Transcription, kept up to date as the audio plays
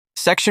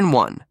Section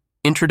 1.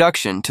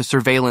 Introduction to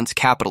Surveillance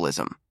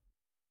Capitalism.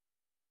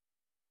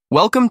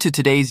 Welcome to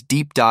today's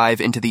deep dive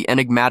into the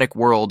enigmatic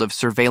world of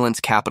surveillance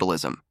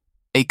capitalism,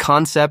 a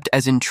concept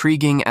as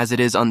intriguing as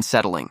it is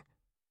unsettling.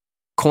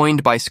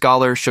 Coined by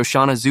scholar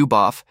Shoshana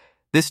Zuboff,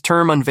 this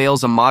term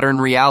unveils a modern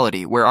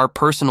reality where our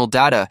personal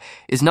data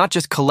is not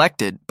just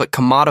collected but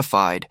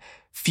commodified,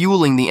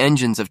 fueling the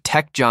engines of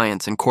tech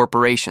giants and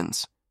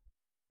corporations.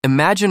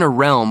 Imagine a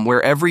realm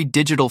where every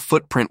digital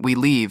footprint we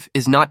leave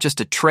is not just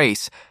a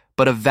trace,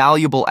 but a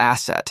valuable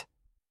asset,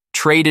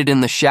 traded in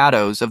the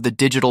shadows of the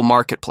digital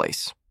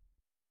marketplace.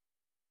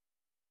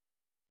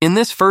 In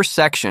this first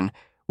section,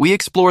 we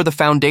explore the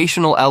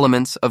foundational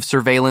elements of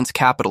surveillance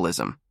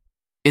capitalism.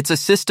 It's a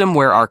system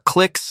where our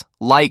clicks,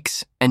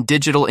 likes, and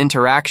digital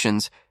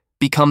interactions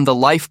become the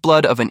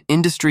lifeblood of an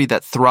industry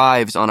that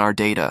thrives on our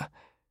data.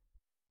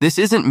 This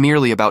isn't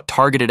merely about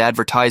targeted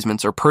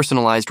advertisements or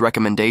personalized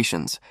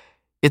recommendations.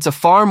 It's a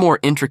far more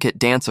intricate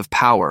dance of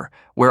power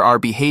where our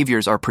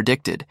behaviors are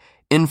predicted,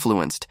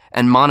 influenced,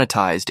 and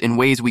monetized in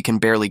ways we can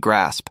barely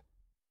grasp.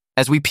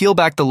 As we peel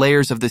back the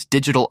layers of this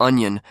digital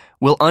onion,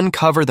 we'll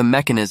uncover the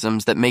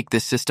mechanisms that make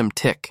this system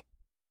tick.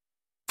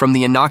 From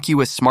the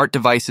innocuous smart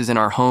devices in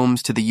our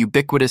homes to the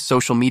ubiquitous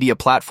social media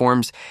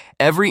platforms,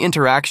 every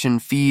interaction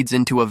feeds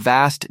into a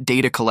vast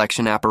data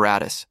collection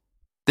apparatus.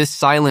 This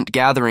silent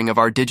gathering of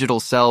our digital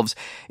selves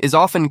is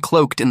often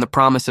cloaked in the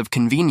promise of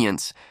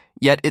convenience,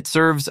 yet it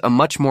serves a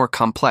much more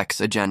complex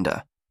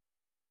agenda.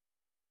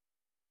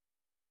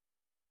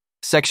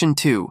 Section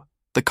 2.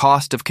 The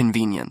Cost of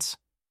Convenience.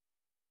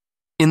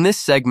 In this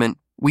segment,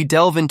 we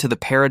delve into the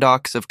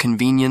paradox of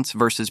convenience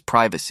versus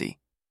privacy.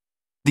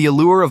 The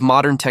allure of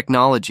modern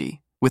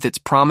technology, with its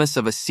promise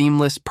of a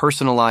seamless,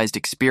 personalized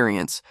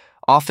experience,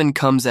 often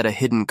comes at a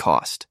hidden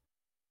cost.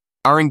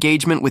 Our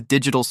engagement with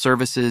digital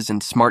services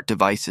and smart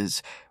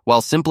devices,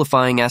 while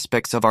simplifying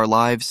aspects of our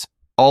lives,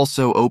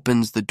 also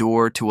opens the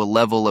door to a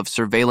level of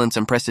surveillance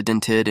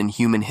unprecedented in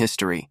human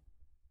history.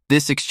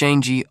 This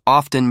exchange,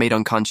 often made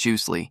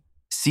unconsciously,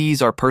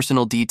 sees our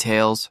personal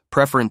details,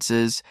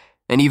 preferences,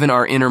 and even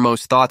our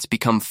innermost thoughts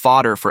become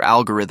fodder for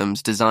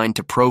algorithms designed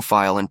to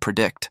profile and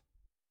predict.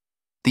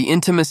 The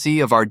intimacy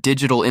of our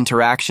digital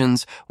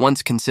interactions,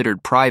 once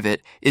considered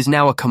private, is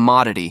now a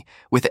commodity,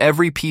 with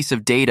every piece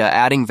of data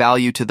adding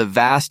value to the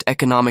vast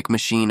economic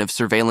machine of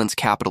surveillance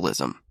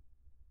capitalism.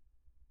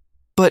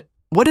 But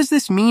what does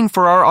this mean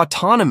for our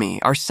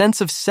autonomy, our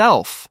sense of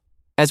self?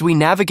 As we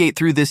navigate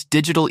through this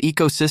digital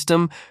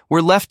ecosystem,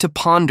 we're left to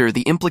ponder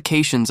the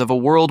implications of a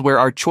world where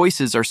our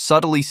choices are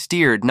subtly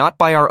steered not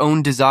by our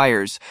own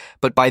desires,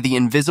 but by the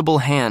invisible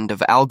hand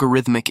of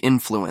algorithmic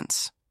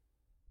influence.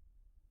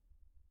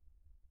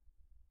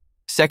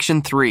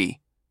 Section 3.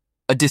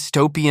 A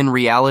Dystopian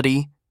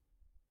Reality.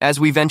 As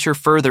we venture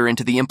further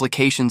into the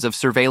implications of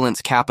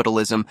surveillance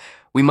capitalism,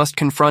 we must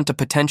confront a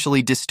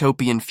potentially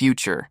dystopian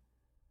future.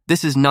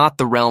 This is not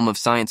the realm of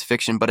science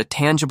fiction, but a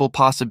tangible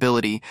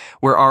possibility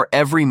where our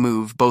every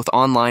move, both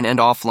online and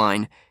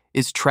offline,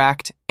 is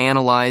tracked,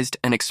 analyzed,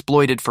 and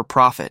exploited for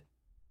profit.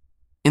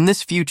 In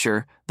this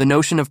future, the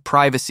notion of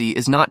privacy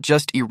is not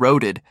just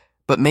eroded,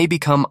 but may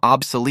become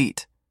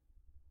obsolete.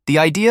 The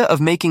idea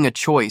of making a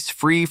choice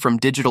free from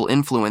digital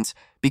influence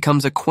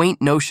becomes a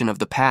quaint notion of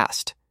the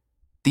past.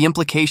 The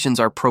implications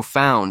are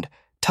profound,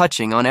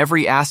 touching on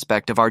every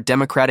aspect of our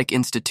democratic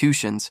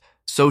institutions,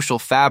 social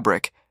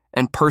fabric,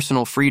 and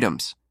personal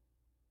freedoms.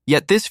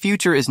 Yet this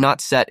future is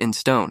not set in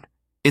stone.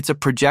 It's a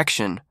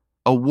projection,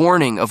 a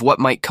warning of what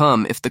might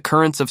come if the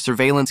currents of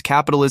surveillance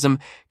capitalism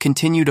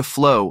continue to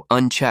flow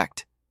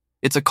unchecked.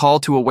 It's a call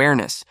to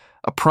awareness,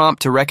 a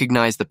prompt to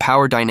recognize the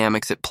power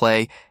dynamics at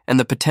play and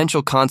the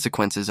potential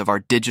consequences of our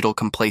digital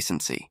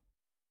complacency.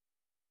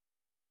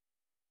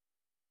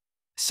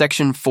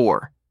 Section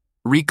 4.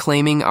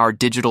 Reclaiming our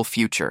digital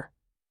future.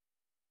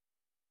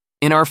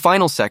 In our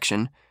final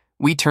section,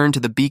 we turn to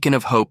the beacon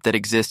of hope that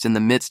exists in the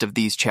midst of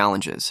these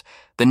challenges.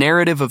 The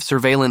narrative of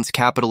surveillance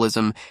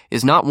capitalism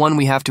is not one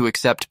we have to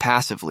accept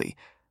passively.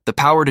 The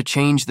power to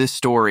change this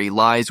story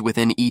lies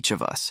within each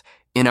of us,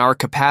 in our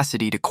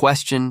capacity to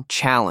question,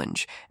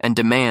 challenge, and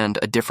demand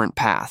a different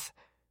path.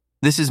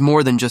 This is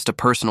more than just a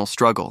personal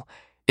struggle.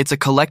 It's a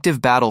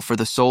collective battle for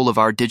the soul of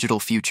our digital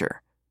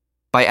future.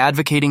 By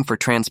advocating for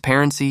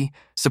transparency,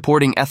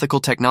 supporting ethical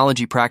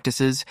technology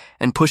practices,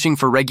 and pushing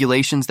for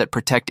regulations that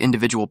protect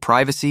individual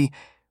privacy,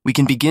 we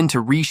can begin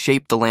to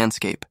reshape the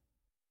landscape.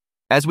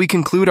 As we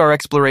conclude our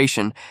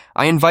exploration,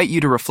 I invite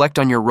you to reflect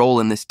on your role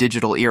in this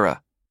digital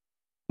era.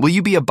 Will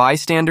you be a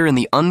bystander in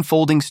the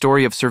unfolding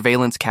story of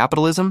surveillance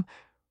capitalism?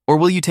 Or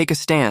will you take a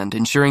stand,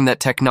 ensuring that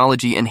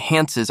technology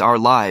enhances our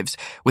lives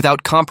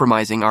without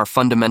compromising our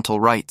fundamental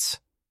rights?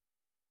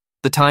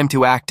 The time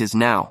to act is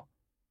now,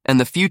 and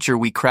the future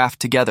we craft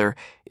together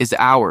is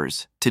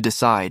ours to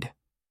decide.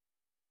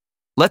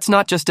 Let's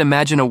not just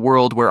imagine a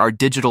world where our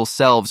digital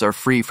selves are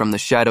free from the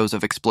shadows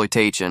of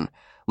exploitation.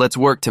 Let's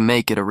work to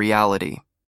make it a reality.